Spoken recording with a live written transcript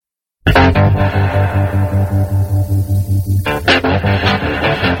You're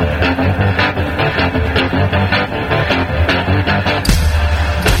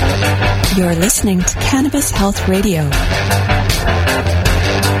listening to Cannabis Health Radio.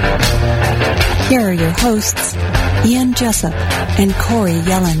 Here are your hosts, Ian Jessup and Corey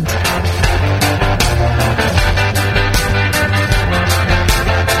Yelland.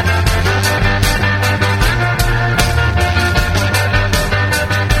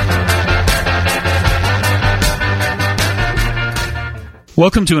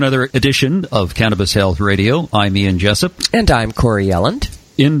 Welcome to another edition of Cannabis Health Radio. I'm Ian Jessup. And I'm Corey Yelland.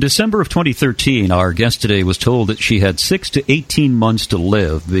 In December of 2013, our guest today was told that she had 6 to 18 months to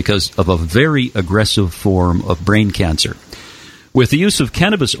live because of a very aggressive form of brain cancer. With the use of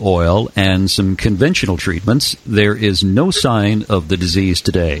cannabis oil and some conventional treatments, there is no sign of the disease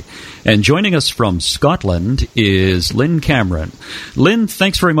today. And joining us from Scotland is Lynn Cameron. Lynn,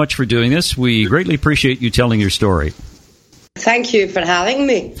 thanks very much for doing this. We greatly appreciate you telling your story. Thank you for having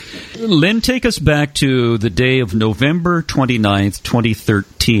me. Lynn, take us back to the day of November 29th,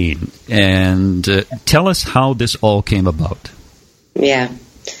 2013, and tell us how this all came about. Yeah.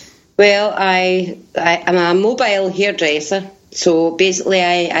 Well, I'm a mobile hairdresser, so basically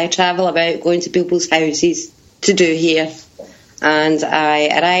I travel about going to people's houses to do hair. And I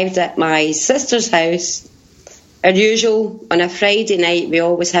arrived at my sister's house. As usual, on a Friday night, we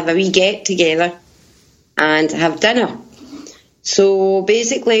always have a wee get-together and have dinner. So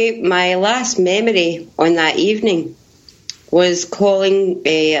basically, my last memory on that evening was calling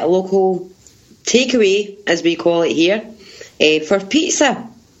a local takeaway, as we call it here, for pizza.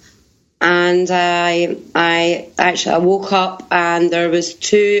 And I woke up and there was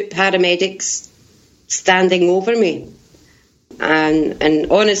 2 paramedics standing over me. And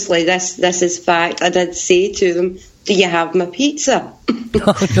honestly, this is fact. I did say to them, "Do you have my pizza?"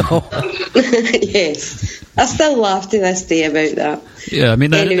 Oh, no. Yes. I still laugh to this day about that. Yeah, I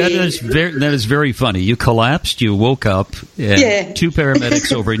mean, that is very funny. You collapsed, you woke up, and 2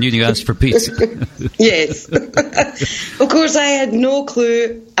 paramedics over and you asked for pizza. Yes. Of course, I had no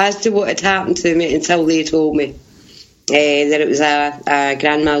clue as to what had happened to me until they told me that it was a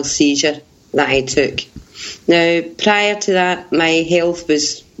grand mal seizure that I took. Now, prior to that, my health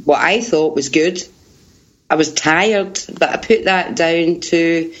was what I thought was good. I was tired, but I put that down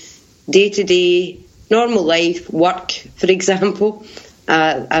to day-to-day normal life, work, for example.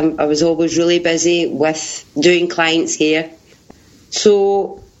 I was always really busy with doing clients' hair.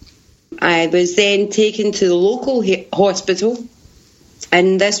 So I was then taken to the local hospital,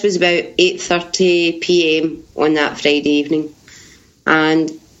 and this was about 8:30 p.m. on that Friday evening. And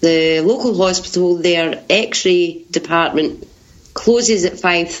the local hospital, their X-ray department closes at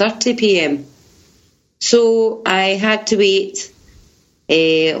 5:30 p.m. So I had to wait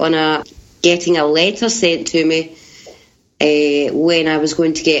on getting a letter sent to me when I was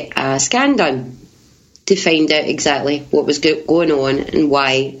going to get a scan done to find out exactly what was going on and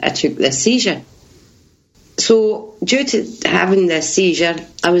why I took this seizure. So due to having this seizure,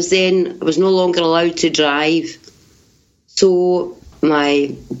 I was no longer allowed to drive. So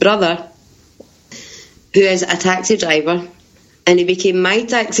my brother, who is a taxi driver, and he became my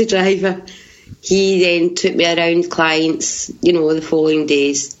taxi driver, he then took me around clients, the following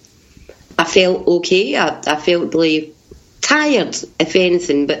days. I felt okay. I felt really tired, if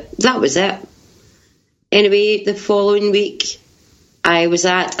anything, but that was it. Anyway, the following week, I was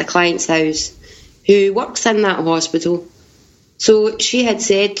at a client's house who works in that hospital. So she had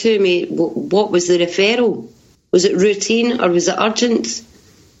said to me, what was the referral? Was it routine or was it urgent?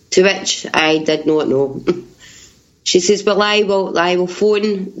 To which I did not know. She says, well, I will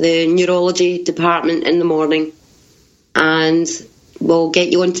phone the neurology department in the morning and we'll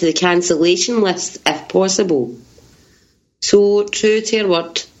get you onto the cancellation list if possible. So, true to her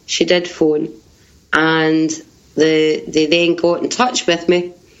word, she did phone, and they then got in touch with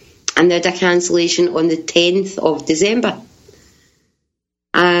me and they had a cancellation on the 10th of December.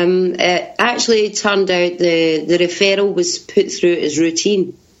 It actually turned out the referral was put through as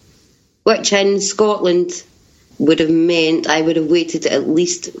routine, which in Scotland would have meant I would have waited at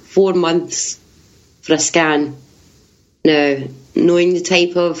least 4 months for a scan. Now, knowing the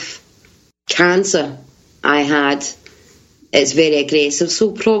type of cancer I had, it's very aggressive,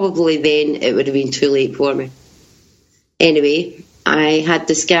 so probably then it would have been too late for me. Anyway, I had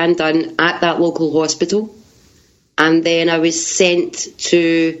the scan done at that local hospital, and then I was sent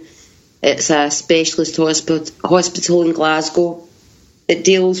to, it's a specialist hospital in Glasgow. It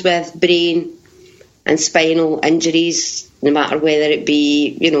deals with brain and spinal injuries, no matter whether it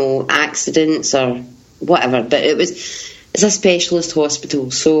be, accidents or whatever. But it's a specialist hospital.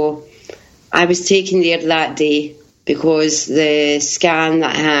 So I was taken there that day because the scan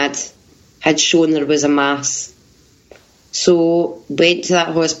that I had shown there was a mass. So went to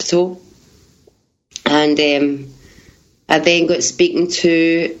that hospital, and I then got speaking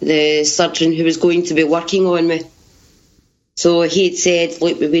to the surgeon who was going to be working on me. So he'd said,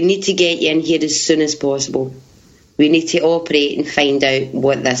 look, we need to get you in here as soon as possible. We need to operate and find out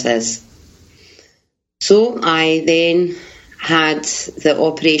what this is. So I then had the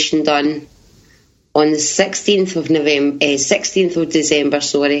operation done on the 16th of December,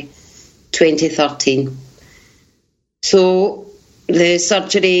 2013. So the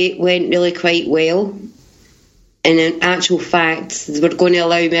surgery went really quite well. And in actual fact, they were going to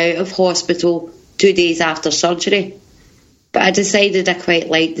allow me out of hospital 2 days after surgery. But I decided I quite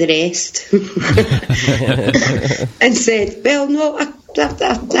liked the rest. And said, well, no,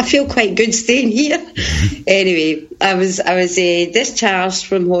 I feel quite good staying here. Anyway, I was discharged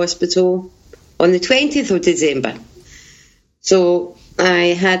from hospital on the 20th of December. So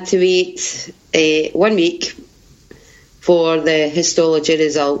I had to wait 1 week for the histology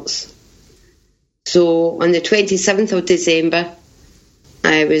results. So on the 27th of December,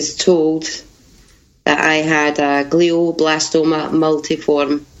 I was told that I had a glioblastoma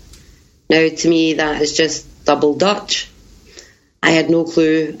multiforme. Now, to me, that is just double Dutch. I had no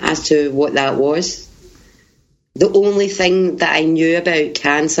clue as to what that was. The only thing that I knew about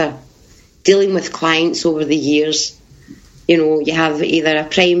cancer, dealing with clients over the years, you have either a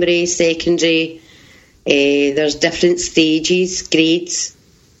primary, secondary, there's different stages, grades.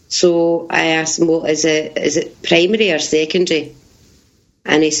 So I asked him, well, is it primary or secondary?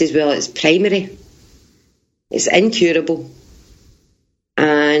 And he says, well, it's primary. It's incurable.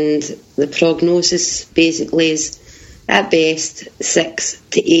 And the prognosis basically is, at best, 6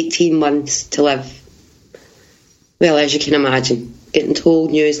 to 18 months to live. Well, as you can imagine, getting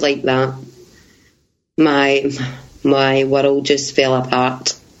told news like that, my world just fell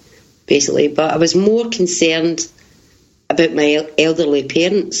apart, basically. But I was more concerned about my elderly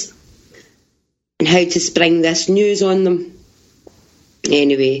parents and how to spring this news on them.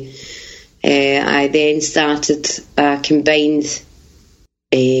 Anyway, I then started a combined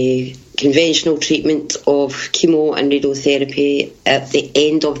conventional treatment of chemo and radiotherapy at the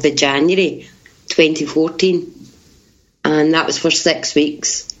end of the January 2014, and that was for 6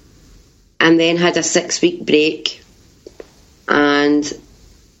 weeks, and then had a 6-week break and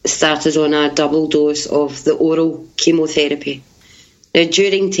started on a double dose of the oral chemotherapy. Now,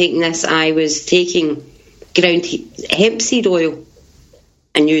 during taking this, I was taking ground hemp seed oil.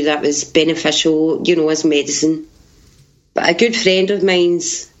 I knew that was beneficial, as medicine. But a good friend of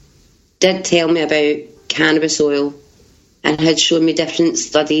mine's did tell me about cannabis oil and had shown me different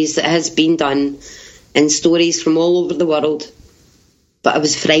studies that has been done and stories from all over the world. But I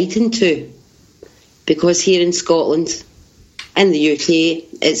was frightened too, because here in Scotland, in the UK,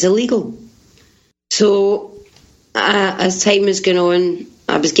 it's illegal. So as time was going on,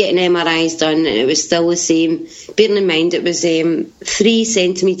 I was getting MRIs done and it was still the same. Bearing in mind it was 3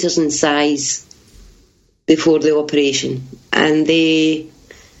 centimetres in size before the operation. And they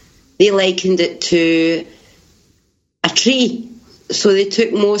likened it to a tree. So they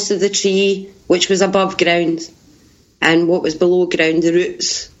took most of the tree, which was above ground, and what was below ground, the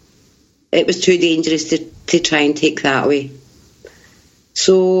roots. It was too dangerous to try and take that away.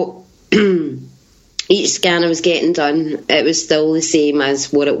 So each scan I was getting done, it was still the same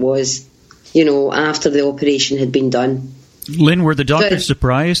as what it was, after the operation had been done. Lynn, were the doctors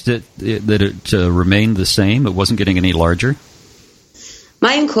surprised that it remained the same? It wasn't getting any larger?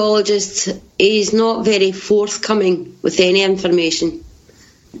 My oncologist is not very forthcoming with any information.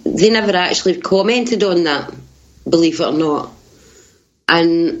 They never actually commented on that, believe it or not.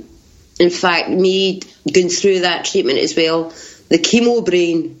 And in fact, me going through that treatment as well, the chemo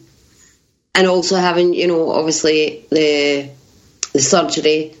brain, and also having, obviously the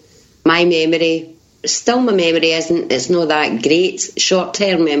surgery, my memory, still my memory it's not that great.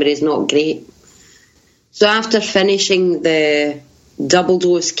 Short-term memory is not great. So after finishing the double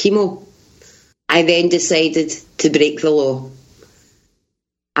dose chemo, I then decided to break the law.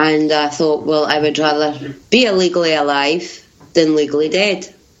 And I thought, well, I would rather be illegally alive than legally dead.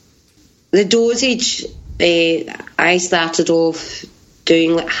 The dosage, I started off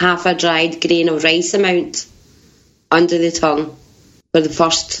doing like half a dried grain of rice amount under the tongue for the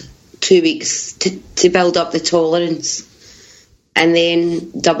first 2 weeks to build up the tolerance, and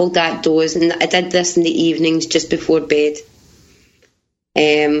then doubled that dose. And I did this in the evenings just before bed,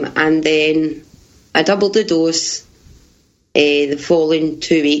 and then I doubled the dose the following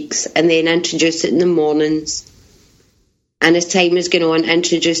 2 weeks, and then introduced it in the mornings, and as time was going on,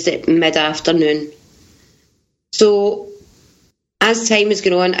 introduced it mid-afternoon. So as time was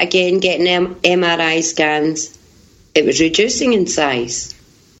going on, again, getting MRI scans, it was reducing in size.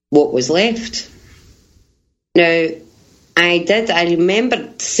 What was left? Now, I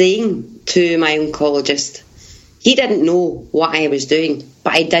remember saying to my oncologist, he didn't know what I was doing,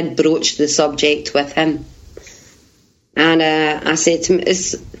 but I did broach the subject with him. And I said to him,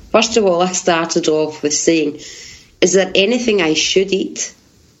 first of all, I started off with saying, is there anything I should eat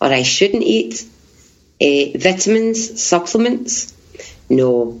or I shouldn't eat? Vitamins, supplements?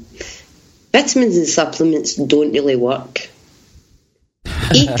 No. Vitamins and supplements don't really work.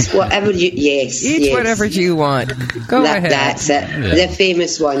 Eat whatever you... Yes. Eat whatever you want. Go ahead. That's it. Yeah. The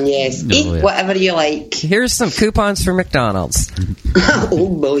famous one, yes. Eat whatever you like. Here's some coupons for McDonald's. Oh,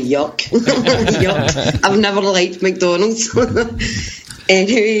 well, yuck. Yuck. I've never liked McDonald's.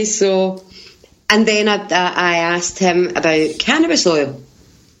 Anyway, so... And then I asked him about cannabis oil.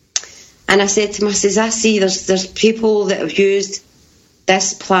 And I said to him, I see there's people that have used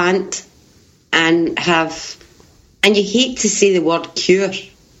this plant and you hate to say the word cure.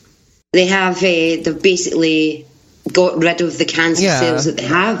 They've basically got rid of the cancer cells that they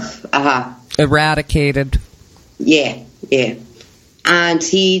have. Eradicated. Yeah. And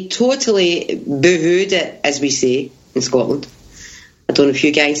he totally boo-hooed it, as we say in Scotland. I don't know if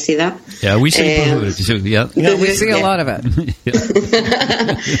you guys say that. Yeah, we say boo-hooed too, yeah. Yeah, we see a lot of it.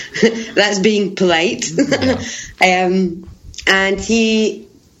 That's being polite. And he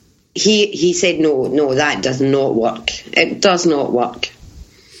said, no, that does not work. It does not work.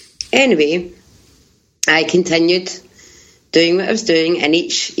 Anyway, I continued doing what I was doing, and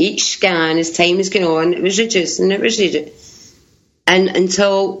each scan, as time was going on, it was reducing, and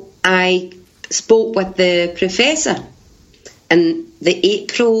until I spoke with the professor in the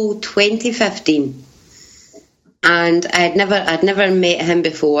April 2015, and I'd never met him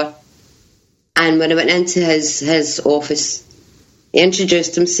before. And when I went into his office, he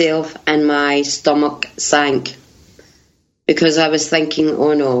introduced himself, and my stomach sank because I was thinking,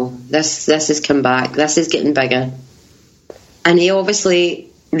 oh no, this has come back, this is getting bigger. And he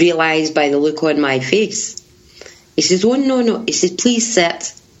obviously realised by the look on my face. He says, oh no, he says, please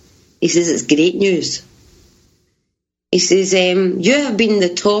sit. He says, it's great news. He says, you have been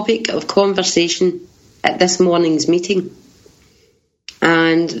the topic of conversation at this morning's meeting.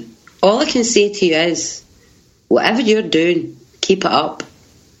 And all I can say to you is, whatever you're doing, keep it up.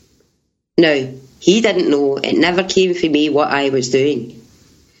 Now, he didn't know, it never came for me what I was doing.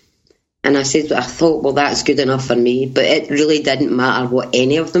 And I thought, well, that's good enough for me, but it really didn't matter what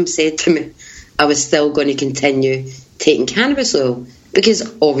any of them said to me. I was still going to continue taking cannabis oil,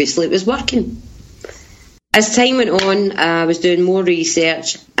 because obviously it was working. As time went on, I was doing more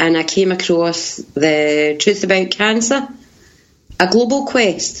research, and I came across the Truth About Cancer, a Global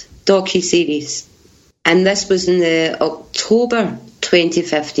Quest docu-series. And this was in the October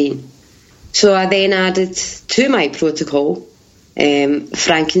 2015. So I then added to my protocol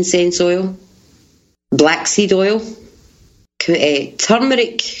frankincense oil, black seed oil,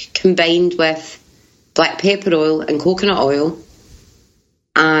 turmeric combined with black pepper oil and coconut oil,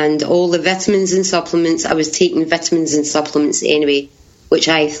 and all the vitamins and supplements. I was taking vitamins and supplements anyway, which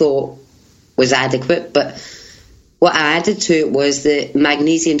I thought was adequate, but what I added to it was the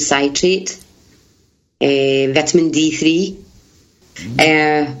magnesium citrate, vitamin D3.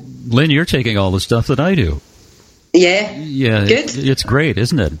 Lynn, you're taking all the stuff that I do. Yeah, good. It's great,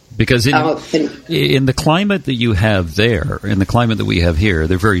 isn't it? Because in the climate that you have there, and the climate that we have here,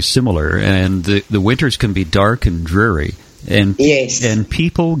 they're very similar, and the winters can be dark and dreary, and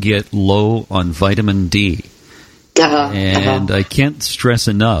people get low on vitamin D. I can't stress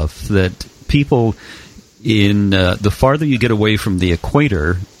enough that people the farther you get away from the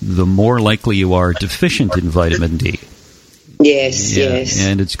equator, the more likely you are deficient in vitamin D. Yes.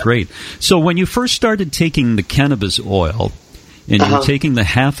 And it's great. So when you first started taking the cannabis oil, and you were taking the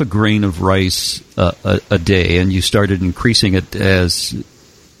half a grain of rice a day, and you started increasing it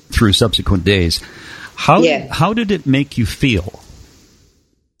through subsequent days, how did it make you feel?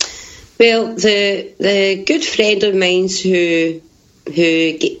 Well, the good friend of mine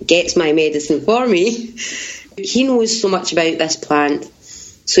who gets my medicine for me, he knows so much about this plant,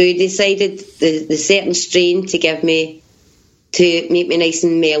 so he decided the certain strain to give me to make me nice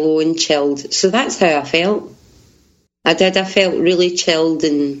and mellow and chilled. So that's how I felt. I felt really chilled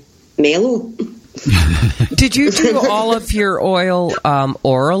and mellow. Did you do all of your oil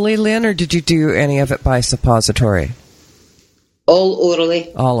orally, Lynn, or did you do any of it by suppository? All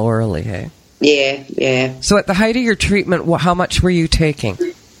orally. All orally, hey? Yeah. So at the height of your treatment, how much were you taking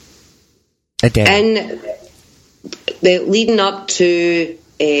a day? And leading up to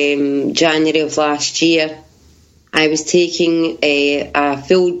January of last year, I was taking a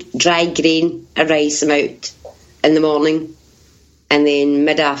full dry grain of rice amount in the morning, and then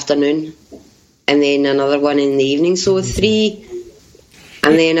mid-afternoon, and then another one in the evening. So 3,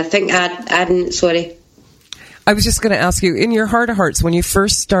 and then I think sorry. I was just going to ask you, in your heart of hearts, when you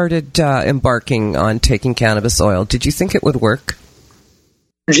first started embarking on taking cannabis oil, did you think it would work?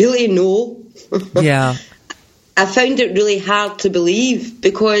 Really, no. Yeah. I found it really hard to believe,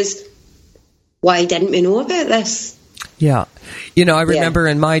 because why didn't we know about this? Yeah. I remember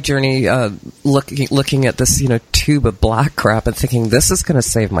in my journey looking at this, tube of black crap and thinking, this is going to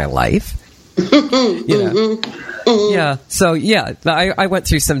save my life. Yeah. So, I went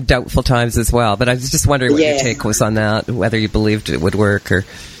through some doubtful times as well, but I was just wondering what your take was on that, whether you believed it would work or...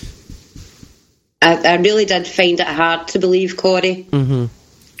 I really did find it hard to believe, Corey. Mm-hmm.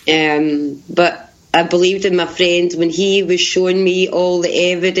 But I believed in my friend when he was showing me all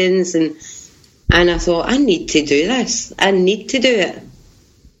the evidence, and I thought, I need to do this. I need to do it.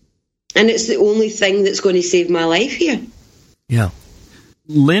 And it's the only thing that's going to save my life here. Yeah.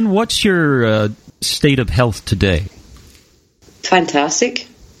 Lynn, what's your state of health today? Fantastic.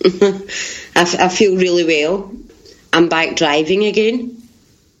 I feel really well. I'm back driving again.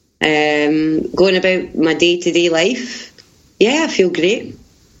 Going about my day-to-day life. Yeah, I feel great.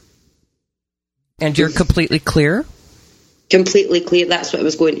 And you're completely clear? Completely clear. That's what I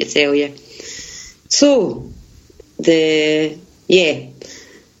was going to tell you. So, the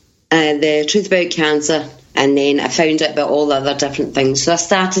truth about cancer, and then I found out about all the other different things. So I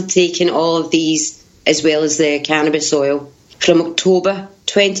started taking all of these, as well as the cannabis oil, from October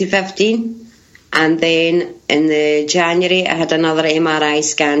 2015. And then in the January, I had another MRI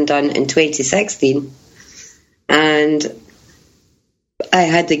scan done in 2016. And I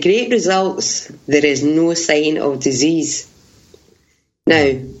had the great results. There is no sign of disease.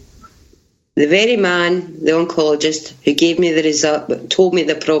 Now, the very man, the oncologist, who gave me the result, told me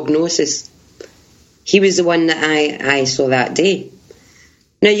the prognosis, he was the one that I saw that day.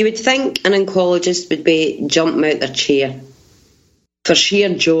 Now, you would think an oncologist would be jumping out their chair for sheer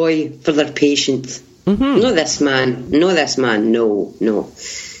joy for their patient. Mm-hmm. No, this man, no.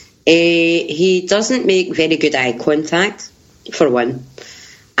 He doesn't make very good eye contact, for one.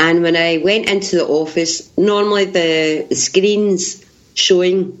 And when I went into the office, normally the screens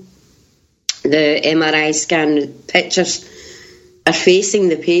showing the MRI scan pictures are facing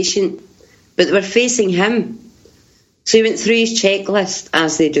the patient, but they were facing him. So he went through his checklist,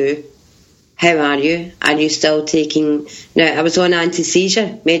 as they do. How are you? Are you still taking... Now, I was on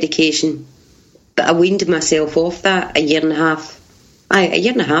anti-seizure medication, but I weaned myself off that a year and a half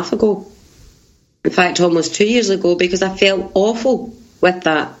ago. In fact, almost 2 years ago, because I felt awful with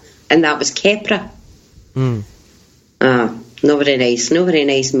that, and that was Keppra. Not very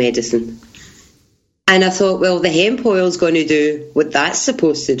nice medicine. And I thought, well, the hemp oil's going to do what that's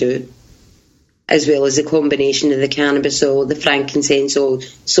supposed to do, as well as the combination of the cannabis oil, the frankincense oil,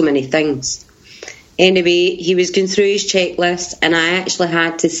 so many things. Anyway, he was going through his checklist, and I actually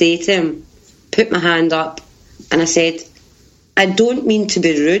had to say to him, put my hand up, and I said, I don't mean to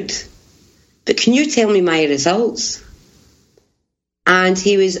be rude, but can you tell me my results? And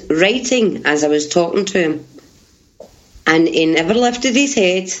he was writing as I was talking to him, and he never lifted his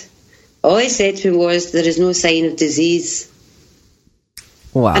head. All he said to me was, there is no sign of disease.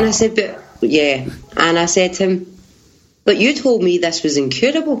 Wow. And I said, and I said to him, but you told me this was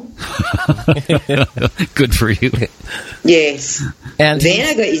incurable. Good for you. Yes. And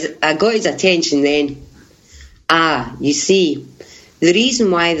then I got his attention then. You see, the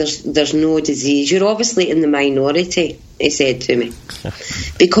reason why there's no disease, you're obviously in the minority, he said to me.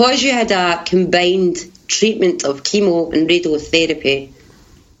 Because you had a combined treatment of chemo and radiotherapy,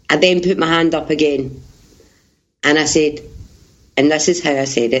 I then put my hand up again. And I said, and this is how I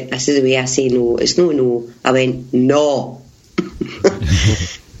said it, this is the way I say no, it's no. I went, no.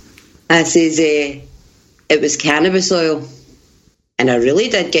 I says, it was cannabis oil. And I really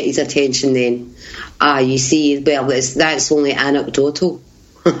did get his attention then. You see, well, that's only anecdotal.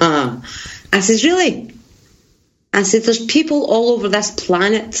 I says, really? I said, there's people all over this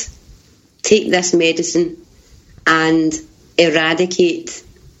planet take this medicine and eradicate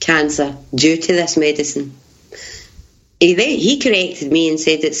cancer due to this medicine. He corrected me and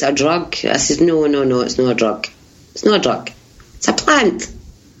said it's a drug. I said, no, it's not a drug. It's not a drug. It's a plant.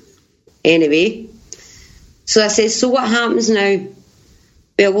 Anyway, so I said, so what happens now?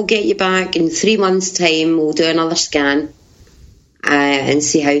 Well, we'll get you back in 3 months' time. We'll do another scan and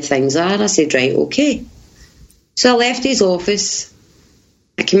see how things are. I said, right, okay. So I left his office.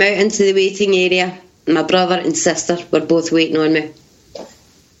 I came out into the waiting area, my brother and sister were both waiting on me.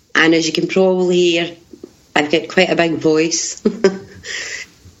 And as you can probably hear, I've got quite a big voice.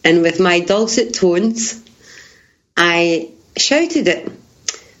 And with my dulcet tones, I shouted it.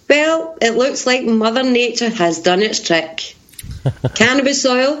 Well, it looks like Mother Nature has done its trick. Cannabis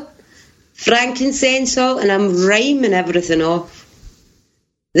oil, frankincense oil, and I'm rhyming everything off.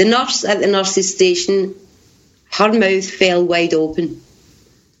 The nurse at the nurse's station, her mouth fell wide open.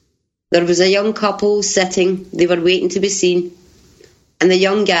 There was a young couple sitting, they were waiting to be seen. And the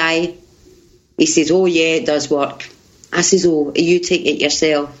young guy, he says, oh yeah, it does work. I says, oh, you take it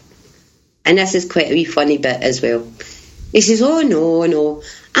yourself. And this is quite a wee funny bit as well. He says, oh no,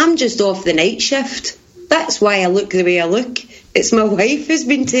 I'm just off the night shift. That's why I look the way I look. It's my wife who's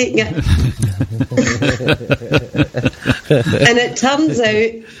been taking it. And it turns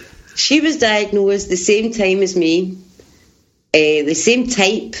out she was diagnosed the same time as me, the same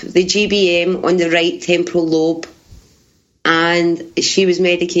type, the GBM on the right temporal lobe, and she was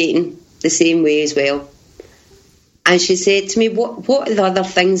medicating the same way as well. And she said to me, what are the other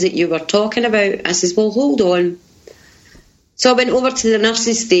things that you were talking about? I says, well, hold on. So I went over to the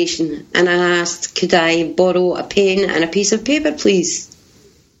nurse's station and I asked, could I borrow a pen and a piece of paper, please?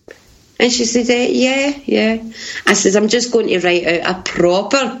 And she said, yeah. I says, I'm just going to write out a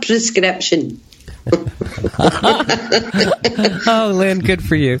proper prescription. Oh, Lynn, good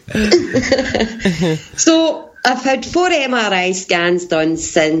for you. So I've had 4 MRI scans done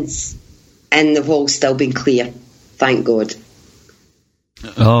since, and they've all still been clear. Thank God.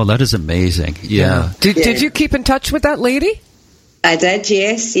 Oh, that is amazing. Yeah. Did you keep in touch with that lady? I did,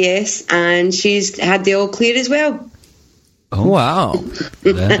 yes. And she's had the all clear as well. Oh, wow.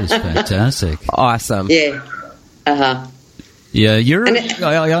 That is fantastic. Awesome. Yeah. Uh-huh. Yeah,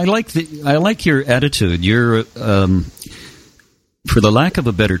 I like your attitude. You're, for the lack of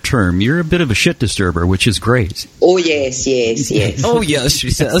a better term, you're a bit of a shit disturber, which is great. Oh, yes. Oh, yes,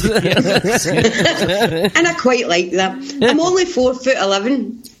 she says. And I quite like that. I'm only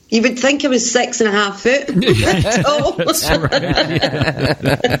 4'11". You would think I was 6.5 foot. That's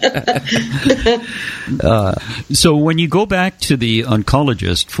right. So when you go back to the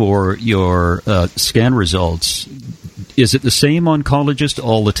oncologist for your scan results, is it the same oncologist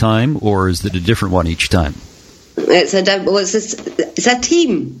all the time, or is it a different one each time? It's a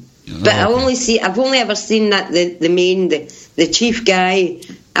team, but I've only ever seen that the chief guy.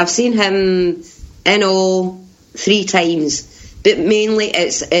 I've seen him in all 3 times, but mainly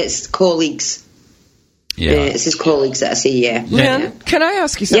it's colleagues. Yeah, it's his colleagues that I see. Yeah. Lynn, can I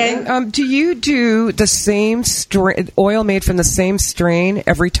ask you something? Yeah. Do you do the same oil made from the same strain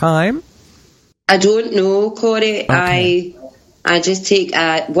every time? I don't know, Corey. Okay. I just take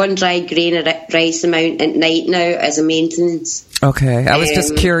 1 dry grain of rice amount at night now as a maintenance. Okay. I was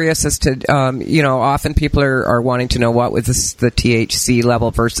just curious as to, often people are wanting to know what was the THC level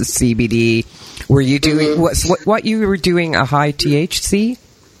versus CBD. Were you doing, what you were doing a high THC?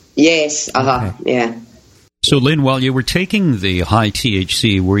 Yes, yeah. So, Lynn, while you were taking the high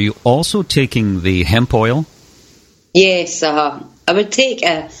THC, were you also taking the hemp oil? Yes, I would take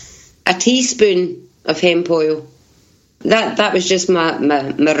a teaspoon of hemp oil. That was just my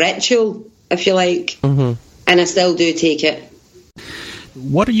ritual, if you like, and I still do take it.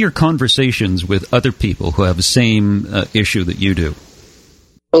 What are your conversations with other people who have the same issue that you do?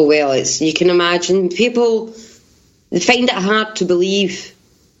 Oh, well, you can imagine. People, they find it hard to believe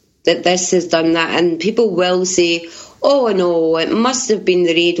that this has done that, and people will say, oh, no, it must have been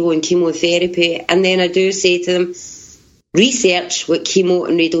the radio and chemotherapy, and then I do say to them, research what chemo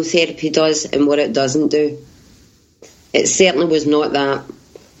and radiotherapy does and what it doesn't do. It certainly was not that.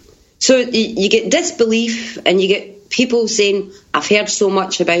 So you get disbelief and you get people saying, I've heard so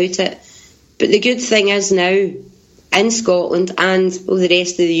much about it. But the good thing is now, in Scotland and the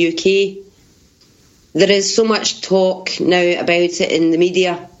rest of the UK, there is so much talk now about it in the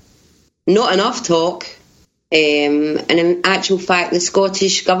media. Not enough talk. And in actual fact, the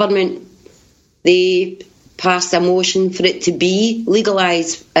Scottish Government, they passed a motion for it to be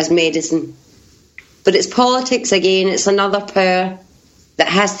legalised as medicine. But it's politics again. It's another power that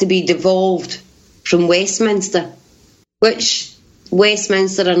has to be devolved from Westminster, which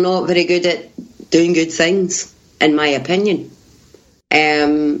Westminster are not very good at doing good things, in my opinion.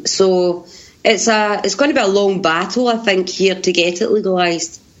 So it's going to be a long battle, I think, here to get it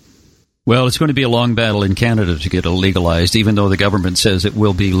legalised. Well, it's going to be a long battle in Canada to get it legalized, even though the government says it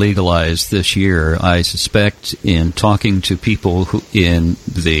will be legalized this year. I suspect in talking to people in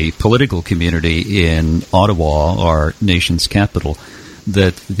the political community in Ottawa, our nation's capital,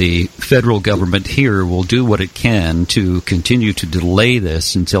 that the federal government here will do what it can to continue to delay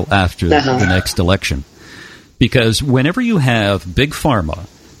this until after the next election. Because whenever you have big pharma,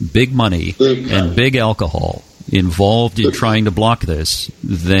 big money, and big alcohol involved in trying to block this,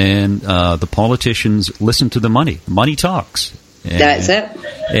 then the politicians listen to the money. Money talks. And, that's it.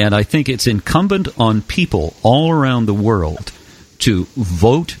 And I think it's incumbent on people all around the world to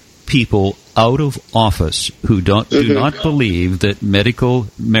vote people out of office who do not believe that medical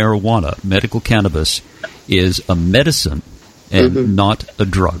marijuana, medical cannabis, is a medicine and not a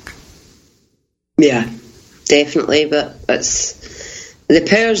drug. Yeah, definitely. But it's the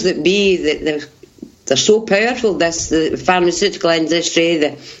powers that be, that they're so powerful. The pharmaceutical industry,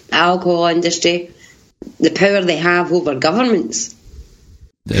 the alcohol industry, the power they have over governments.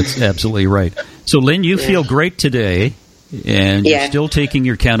 That's absolutely right. So, Lynn, you feel great today, and you're still taking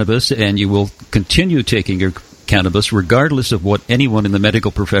your cannabis, and you will continue taking your cannabis regardless of what anyone in the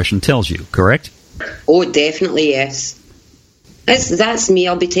medical profession tells you, correct? Oh, definitely, yes. That's me.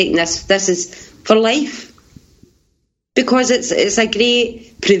 I'll be taking this. This is for life. Because it's a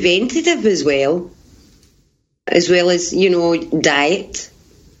great preventative as well as, diet,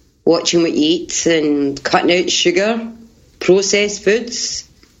 watching what you eat and cutting out sugar, processed foods,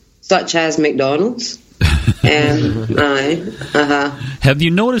 such as McDonald's. Have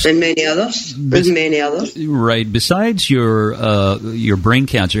you noticed? And many others. Right. Besides your brain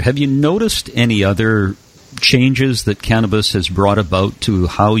cancer, have you noticed any other changes that cannabis has brought about to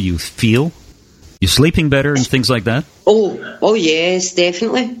how you feel? You sleeping better and things like that? Oh yes,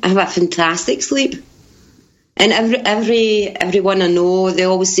 definitely. I have a fantastic sleep. And everyone I know, they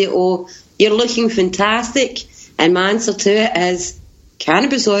always say, "Oh, you're looking fantastic," and my answer to it is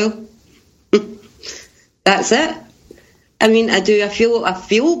cannabis oil. That's it. I mean, I do. I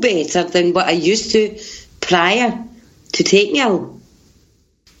feel better than what I used to prior to taking it.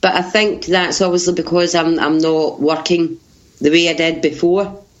 But I think that's obviously because I'm not working the way I did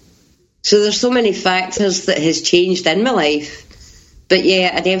before. So there's so many factors that has changed in my life. But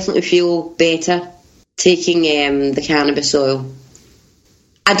yeah, I definitely feel better taking the cannabis oil.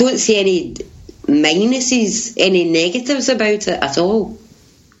 I don't see any minuses, any negatives about it at all.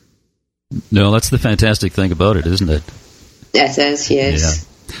 No, that's the fantastic thing about it, isn't it? It is, yes. Yeah.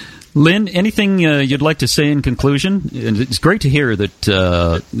 Lynn, anything you'd like to say in conclusion? And it's great to hear that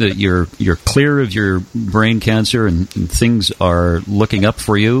that you're clear of your brain cancer and things are looking up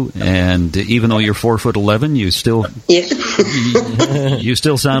for you. And even though you're 4'11", you still you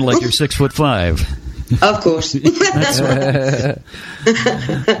still sound like you're 6'5". Of course. That's right.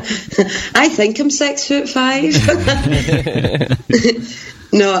 I think I'm 6'5".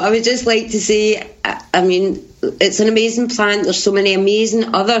 No, I would just like to say, I mean, it's an amazing plant. There's so many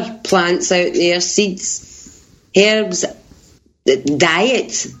amazing other plants out there, seeds, herbs,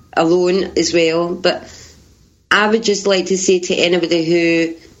 diet alone as well. But I would just like to say to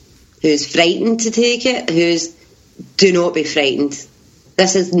anybody who's frightened to take it, do not be frightened.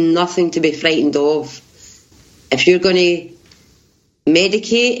 This is nothing to be frightened of. If you're going to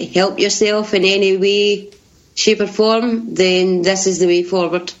medicate, help yourself in any way, shape or form, then this is the way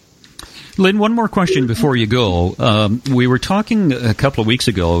forward. Lynn, one more question before you go. We were talking a couple of weeks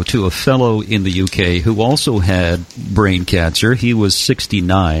ago to a fellow in the UK who also had brain cancer. He was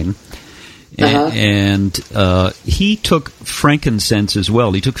 69, and he took frankincense as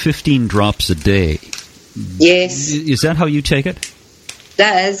well. He took 15 drops a day. Yes. Is that how you take it?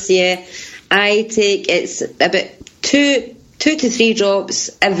 That is, yeah. I take, it's about 2 to 3 drops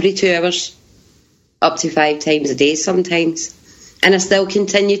every 2 hours. Up to 5 times a day sometimes. And I still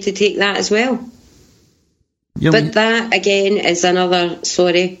continue to take that as well. But that, again, is another...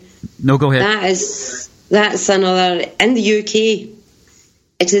 Sorry. No, go ahead. That's another... In the UK,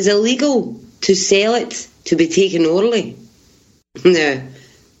 it is illegal to sell it to be taken orally. No.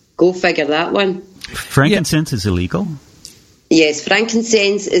 Go figure that one. Frankincense is illegal? Yes,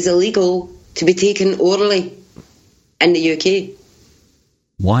 frankincense is illegal to be taken orally in the UK.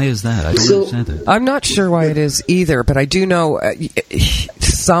 Why is that? I don't understand that. I'm not sure why it is either, but I do know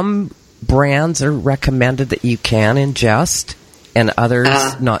some brands are recommended that you can ingest, and others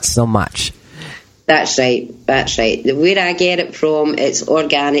not so much. That's right. Where I get it from, it's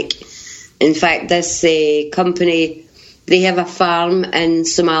organic. In fact, this company, they have a farm in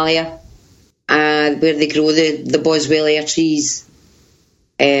Somalia where they grow the boswellia trees.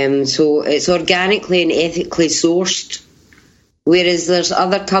 So it's organically and ethically sourced. Whereas there's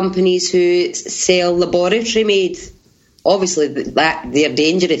other companies who sell laboratory-made. Obviously, they're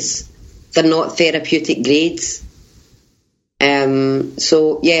dangerous. They're not therapeutic grades.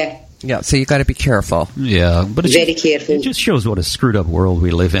 So, yeah, Yeah, so you got to be careful. Yeah, but Very careful. It just shows what a screwed up world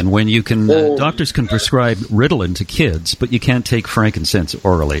we live in when you can doctors can prescribe Ritalin to kids, but you can't take frankincense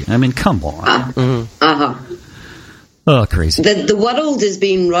orally. I mean, come on. Oh, crazy. The world is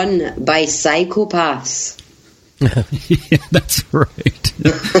being run by psychopaths. Yeah, that's right.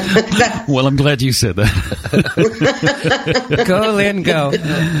 Well, I'm glad you said that. Go, Lynn, go.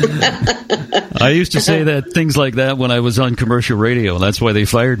 I used to say that things like that when I was on commercial radio, and that's why they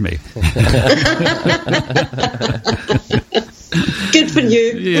fired me. Good for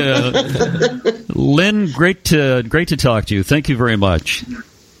you. Yeah. Lynn, great to talk to you. Thank you very much.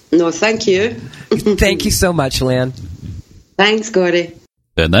 No, thank you. Thank you so much, Lynn. Thanks, Corey.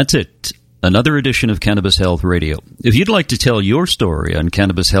 And that's it. Another edition of Cannabis Health Radio. If you'd like to tell your story on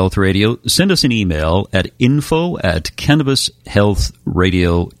Cannabis Health Radio, send us an email at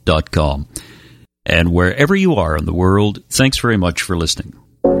info@cannabishealthradio.com. And wherever you are in the world, thanks very much for listening.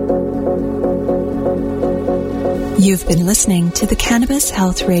 You've been listening to the Cannabis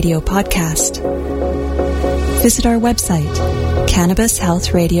Health Radio podcast. Visit our website,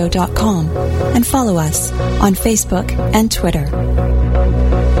 cannabishealthradio.com, and follow us on Facebook and Twitter.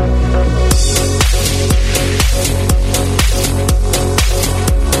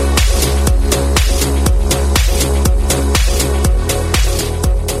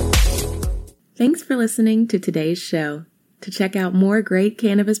 Thanks for listening to today's show. To check out more great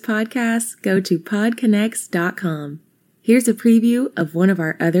cannabis podcasts, go to podconnects.com. Here's a preview of one of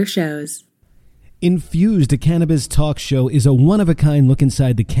our other shows. Infused, a cannabis talk show, is a one-of-a-kind look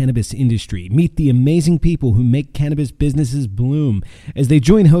inside the cannabis industry. Meet the amazing people who make cannabis businesses bloom as they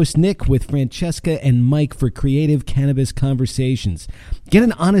join host Nick with Francesca and Mike for creative cannabis conversations. Get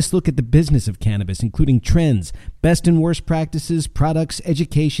an honest look at the business of cannabis, including trends, best and worst practices, products,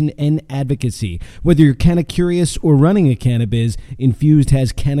 education, and advocacy. Whether you're canna curious or running a cannabis, Infused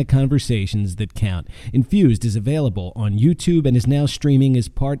has canna conversations that count. Infused is available on YouTube and is now streaming as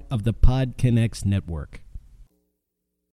part of the PodConnects network.